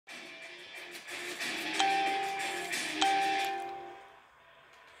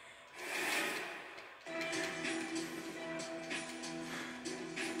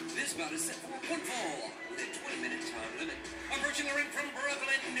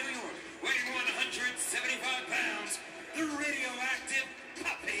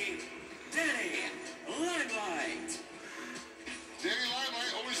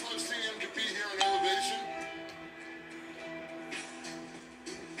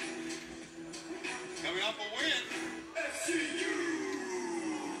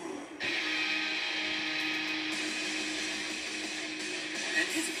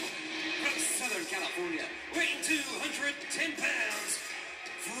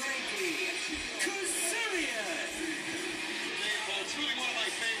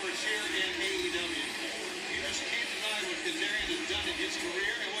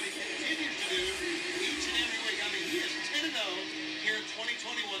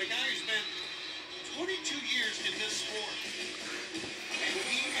22 years in this sport. And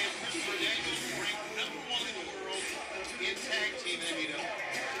he and Christopher Daniels ranked #1 in the world in tag team WWF.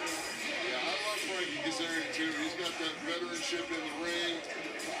 Yeah, I love Frankie Kazarian too. He's got that veteranship in the ring.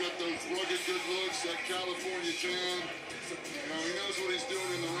 He's got those rugged good looks, that California tan. You know, he knows what he's doing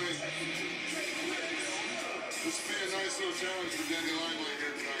in the ring. This will be a nice little challenge for Danny Limelight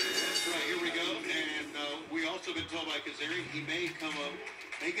here tonight. That's right, here we go. And we also been told by Kazarian he may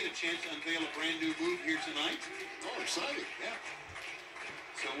get a chance to unveil a brand new move here tonight. Oh, exciting. Yeah.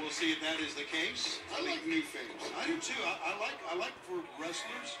 So we'll see if that is the case. I like new things. I do too. I like for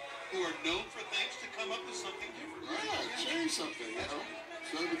wrestlers who are known for things to come up with something different. Yeah, change something, you know.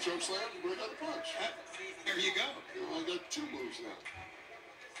 Instead of a choke slam, break out a punch. There you go. You know, I got 2 moves now.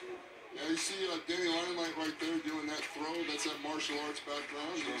 Yeah, you see Danny Limelight right there doing that throw. That's that martial arts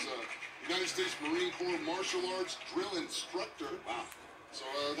background. He's a United States Marine Corps martial arts drill instructor. Wow. So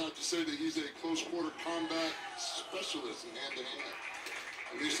I'd have to say that he's a close quarter combat specialist in hand-to-hand.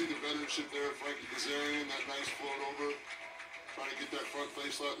 And you see the veteranship there, Frankie Kazarian, that nice float over. Trying to get that front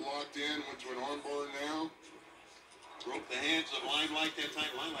face locked in. Went to an armbar now. Broke the hands of Limelight that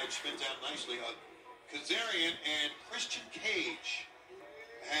time. Limelight spins out nicely. Kazarian and Christian Cage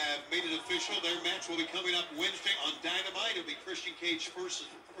have made it official. Their match will be coming up Wednesday on Dynamite. It'll be Christian Cage's first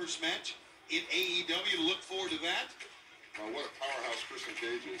match in AEW. Look forward to that. What a powerhouse Christian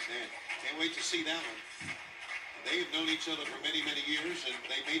Cage is. Man, can't wait to see that one. They have known each other for many, many years, and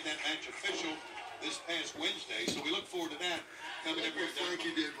they made that match official this past Wednesday. So we look forward to that coming up here. What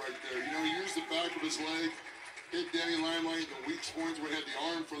Frankie did right there. You know, he used the back of his leg, hit Danny Limelight in the weak points where he had the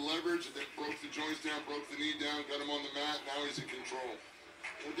arm for leverage, and then broke the joints down, broke the knee down, got him on the mat. Now he's in control.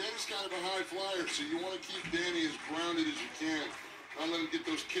 Well, Danny's kind of a high flyer, so you want to keep Danny as grounded as you can. Not let him get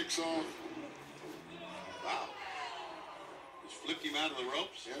those kicks off. Wow. Just flipped him out of the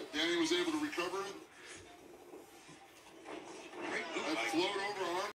ropes. Yeah, Danny was able to recover it.